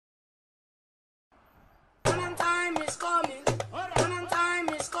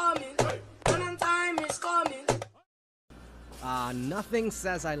Nothing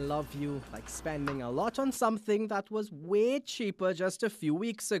says I love you like spending a lot on something that was way cheaper just a few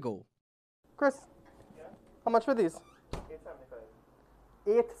weeks ago. Chris, how much were these? $8.75.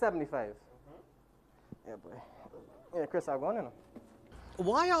 $8.75. Yeah, boy. Yeah, Chris, I'll go on, you know.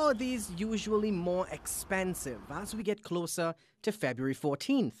 Why are these usually more expensive as we get closer to February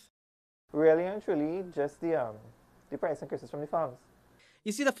 14th? Really and truly, just the price increases from the farms.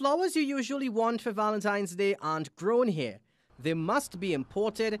 You see, the flowers you usually want for Valentine's Day aren't grown here. They must be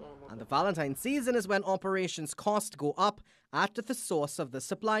imported, and the Valentine season is when operations costs go up at the source of the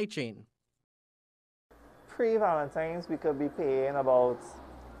supply chain. Pre-Valentine's, we could be paying about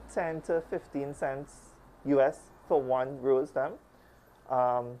 10 to 15 cents US for one rose stem.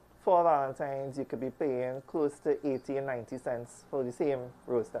 For Valentine's, you could be paying close to 80 and 90 cents for the same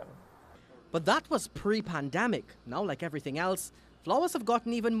rose stem. But that was pre-pandemic. Now, like everything else, flowers have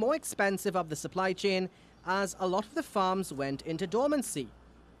gotten even more expensive up the supply chain as a lot of the farms went into dormancy.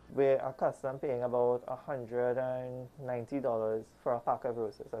 We're accustomed paying about $190 for a pack of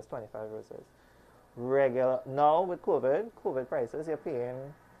roses. That's 25 roses. Now with COVID prices, you're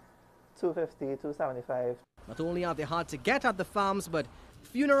paying $250, $275. Not only are they hard to get at the farms, but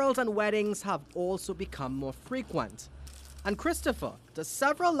funerals and weddings have also become more frequent. And Christopher does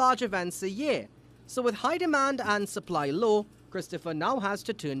several large events a year. So with high demand and supply low, Christopher now has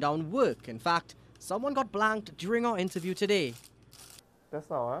to turn down work. In fact, someone got blanked during our interview today. That's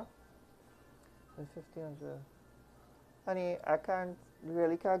now, huh? $1,500. Honey, I can't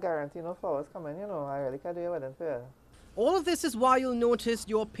guarantee no flowers coming, you know. I really can't do your wedding for you. All of this is why you'll notice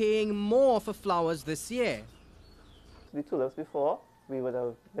you're paying more for flowers this year. The tulips before, we would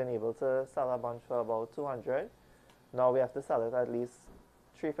have been able to sell a bunch for about $200. Now we have to sell it at least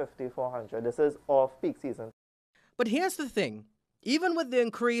 $350, $400. This is off peak season. But here's the thing. Even with the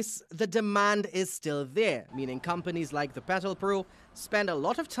increase, the demand is still there, meaning companies like the Petal Pro spend a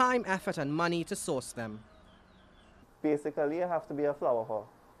lot of time, effort, and money to source them. Basically, you have to be a flower whore.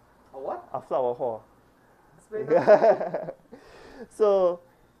 A what? A flower whore. So,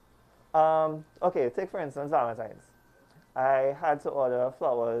 okay, take for instance Valentine's. I had to order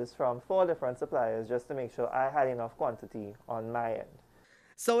flowers from 4 different suppliers just to make sure I had enough quantity on my end.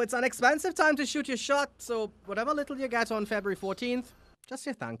 So it's an expensive time to shoot your shot, so whatever little you get on February 14th, just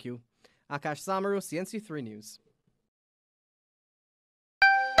say thank you. Akash, Samaroo, CNC3 News.